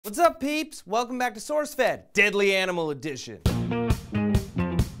What's up, peeps? Welcome back to SourceFED, Deadly Animal Edition.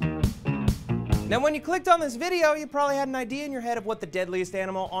 Now, when you clicked on this video, you probably had an idea in your head of what the deadliest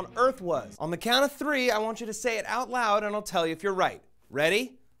animal on Earth was. On the count of 3, I want you to say it out loud, and I'll tell you if you're right.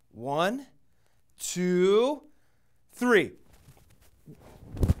 Ready? 1, 2, 3.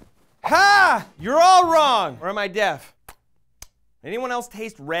 Ha! You're all wrong! Or am I deaf? Anyone else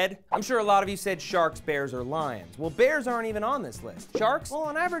taste red? I'm sure a lot of you said sharks, bears, or lions. Well, bears aren't even on this list. Sharks? Well,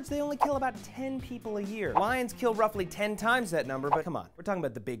 on average, they only kill about 10 people a year. Lions kill roughly 10 times that number, but come on, we're talking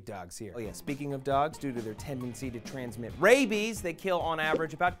about the big dogs here. Oh yeah, speaking of dogs, due to their tendency to transmit rabies, they kill on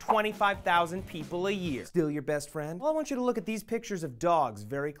average about 25,000 people a year. Still your best friend? Well, I want you to look at these pictures of dogs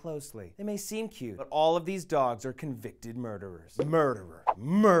very closely. They may seem cute, but all of these dogs are convicted murderers.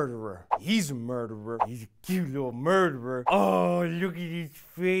 Murderer. He's a murderer. He's a cute little murderer. Oh, look at his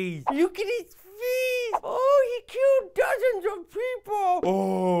face. Look at his face. Oh, he killed dozens of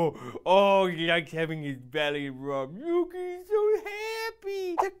people. Oh, he likes having his belly rubbed. Look, he's so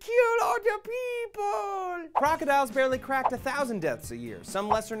happy to kill all the people. Crocodiles barely cracked 1,000 deaths a year. Some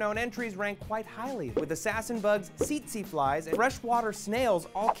lesser known entries rank quite highly, with assassin bugs, tsetse flies, and freshwater snails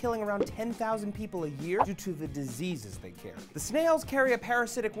all killing around 10,000 people a year due to the diseases they carry. The snails carry a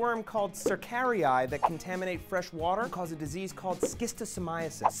parasitic worm called cercariae that contaminate fresh water and cause a disease called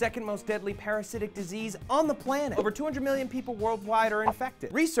schistosomiasis, second most deadly parasitic disease on the planet. Over 200 million people worldwide are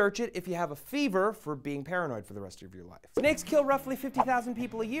infected. Research it if you have a fever for being paranoid for the rest of your life. Snakes kill roughly 50,000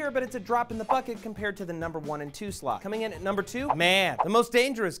 people a year, but it's a drop in the bucket compared to the number 1 and 2 slot. Coming in at number 2, man, the most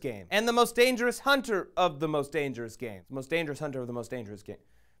dangerous game, and the most dangerous hunter of the most dangerous game. The most dangerous hunter of the most dangerous game.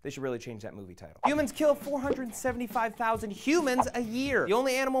 They should really change that movie title. Humans kill 475,000 humans a year. The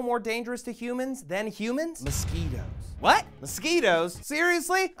only animal more dangerous to humans than humans? Mosquitoes. What? Mosquitoes?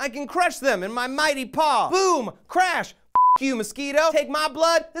 Seriously? I can crush them in my mighty paw. Boom! Crash! You, mosquito. Take my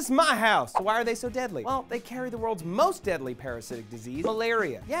blood. This is my house. So why are they so deadly? Well, they carry the world's most deadly parasitic disease,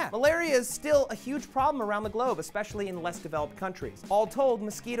 malaria. Yeah, malaria is still a huge problem around the globe, especially in less developed countries. All told,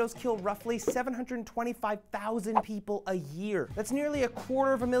 mosquitoes kill roughly 725,000 people a year. That's nearly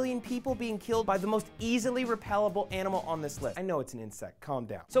 250,000 people being killed by the most easily repellable animal on this list. I know it's an insect, calm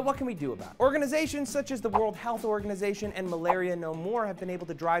down. So what can we do about it? Organizations such as the World Health Organization and Malaria No More have been able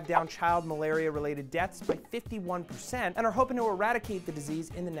to drive down child malaria-related deaths by 51%, and are hoping to eradicate the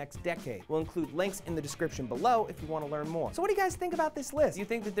disease in the next decade. We'll include links in the description below if you want to learn more. So what do you guys think about this list? Do you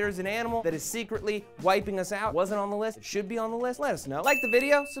think that there's an animal that is secretly wiping us out? Wasn't on the list? It should be on the list? Let us know. Like the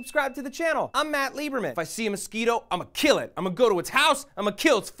video, subscribe to the channel. I'm Matt Lieberman. If I see a mosquito, I'ma kill it. I'ma go to its house, I'ma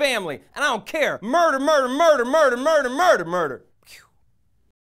kill its family, and I don't care. Murder, murder, murder, murder, murder, murder, murder.